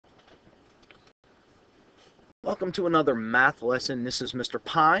Welcome to another math lesson. This is Mr.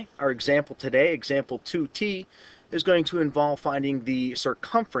 Pi. Our example today, example 2t, is going to involve finding the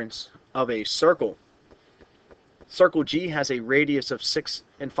circumference of a circle. Circle G has a radius of 6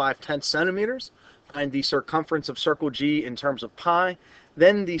 5/10 centimeters. Find the circumference of circle G in terms of pi,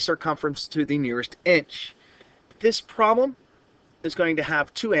 then the circumference to the nearest inch. This problem is going to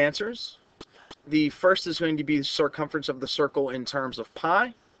have two answers. The first is going to be the circumference of the circle in terms of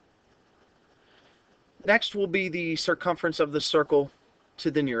pi. Next will be the circumference of the circle to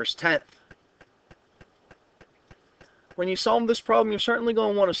the nearest tenth. When you solve this problem, you're certainly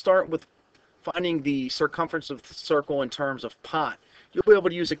going to want to start with finding the circumference of the circle in terms of pi. You'll be able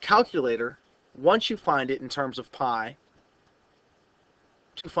to use a calculator once you find it in terms of pi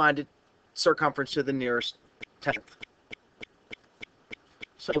to find its circumference to the nearest tenth.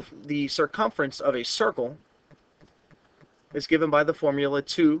 So the circumference of a circle is given by the formula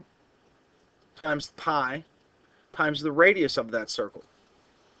 2 times pi times the radius of that circle.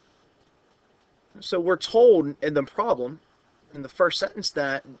 So we're told in the problem, in the first sentence,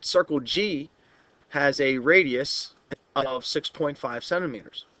 that circle G has a radius of 6.5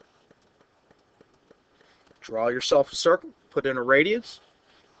 centimeters. Draw yourself a circle, put in a radius.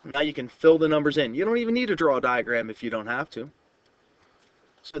 Now you can fill the numbers in. You don't even need to draw a diagram if you don't have to.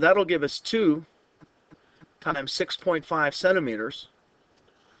 So that'll give us 2 times 6.5 centimeters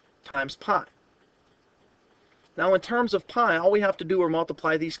times pi. Now in terms of pi, all we have to do is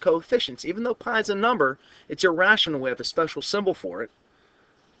multiply these coefficients. Even though pi is a number, it's irrational. We have a special symbol for it.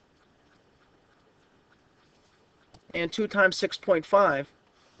 And 2 times 6.5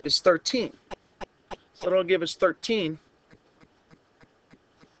 is 13. So it'll give us 13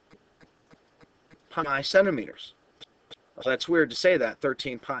 pi centimeters. Well, that's weird to say that,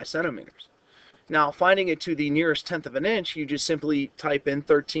 13 pi centimeters. Now, finding it to the nearest tenth of an inch, you just simply type in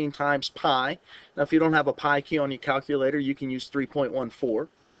 13 times pi. Now, if you don't have a pi key on your calculator, you can use 3.14.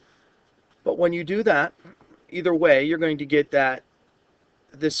 But when you do that, either way, you're going to get that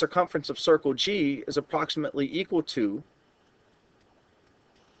the circumference of circle G is approximately equal to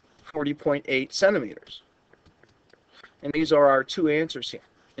 40.8 centimeters. And these are our two answers here.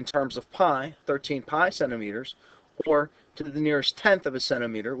 In terms of pi, 13 pi centimeters, or to the nearest tenth of a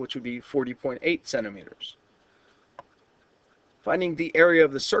centimeter, which would be 40.8 centimeters. Finding the area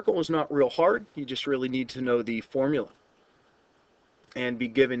of the circle is not real hard. You just really need to know the formula and be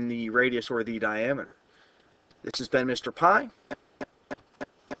given the radius or the diameter. This has been Mr. Pi.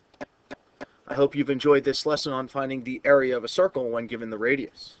 I hope you've enjoyed this lesson on finding the area of a circle when given the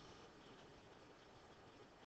radius.